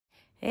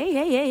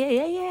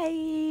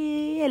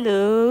Hey,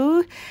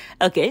 hello.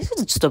 Okay, I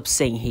should stop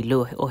saying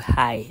hello or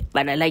hi,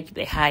 but I like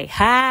the hi.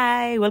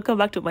 Hi, welcome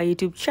back to my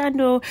YouTube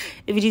channel.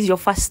 If it is your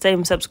first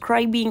time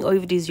subscribing or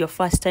if it is your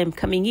first time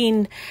coming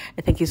in,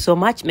 thank you so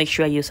much. Make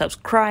sure you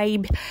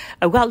subscribe.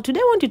 Well,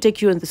 today I want to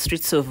take you on the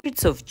streets of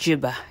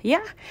JUBA.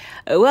 Yeah.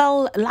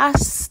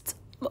 Last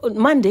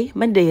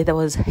Monday there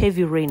was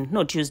heavy rain.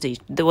 No, Tuesday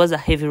there was a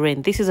heavy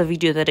rain. This is a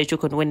video that I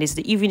took on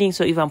Wednesday evening,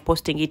 so if I'm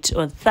posting it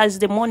on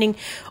Thursday morning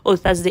or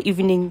Thursday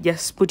evening,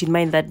 just put in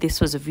mind that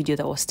this was a video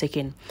that was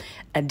taken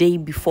a day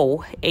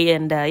before.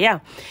 And even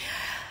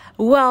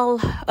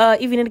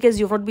in case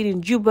you've not been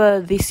in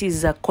Juba, this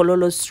is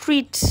Kololo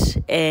Street,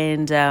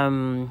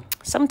 and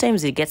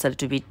sometimes it gets a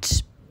little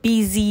bit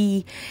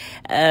busy,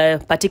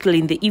 particularly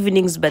in the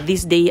evenings, but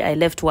this day I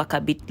left work a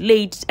bit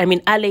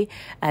early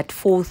at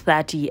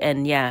 4:30,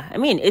 and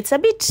it's a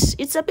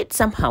bit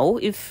somehow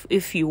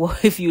if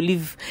you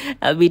leave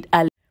a bit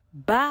early.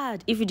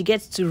 But if it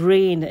gets to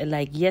rain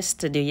like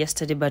yesterday,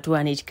 but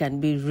when it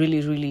can be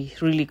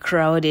really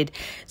crowded.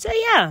 So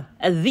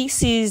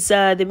this is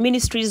the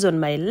ministries on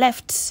my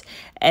left,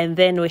 and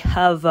then we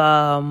have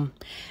a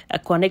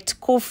Connect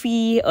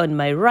Coffee on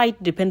my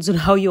right. Depends on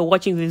how you're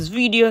watching this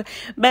video,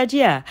 but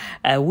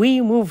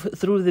we move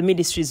through the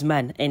ministries,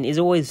 man, and it's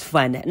always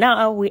fun.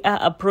 Now we are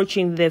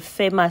approaching the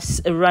famous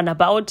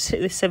runabout,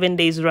 the 7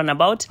 days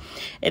runabout.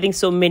 I think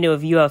so many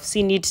of you have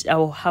seen it.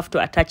 I'll have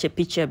to attach a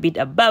picture a bit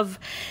above.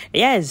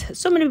 Yes,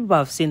 so many people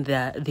have seen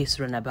this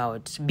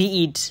runabout,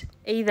 be it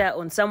either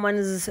on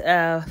someone's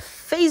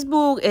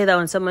Facebook, either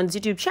on someone's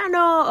YouTube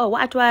channel, or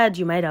what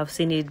you might have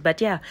seen it.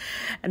 But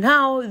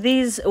now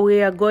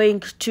we are going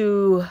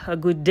to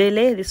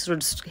Gudele. This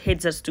road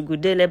heads us to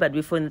Gudele, but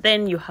before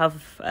then you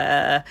have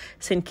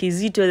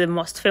St.Kitzo, the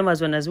most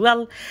famous one as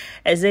well.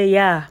 As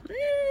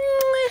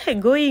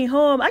going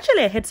home.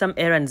 Actually, I had some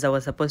errands I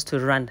was supposed to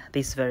run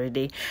this very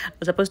day. I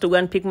was supposed to go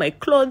and pick my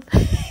clothes,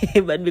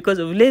 but because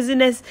of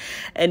laziness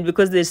and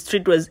because the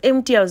street was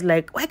empty, I was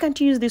like, why can't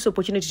you use this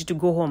opportunity to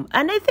go home?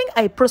 And I think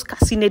I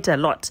procrastinate a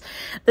lot.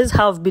 This is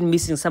how I've been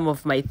missing some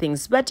of my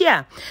things. But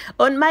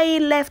on my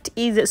left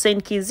is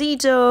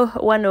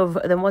St.Kitzo, one of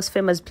the most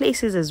famous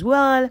places as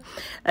well.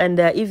 And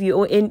if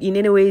you in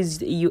any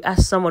ways you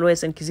ask someone where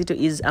St.Kitzo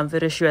is, I'm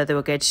very sure they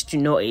will get to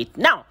know it.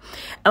 Now,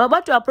 I'm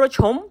about to approach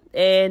home,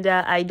 and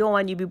I don't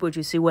want you people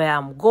to see where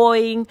I'm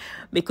going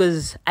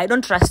because I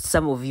don't trust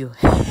some of you.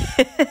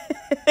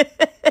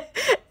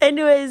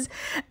 Anyways,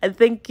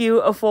 thank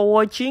you for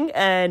watching,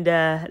 and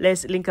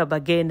let's link up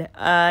again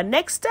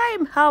next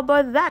time. How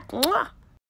about that? Mwah!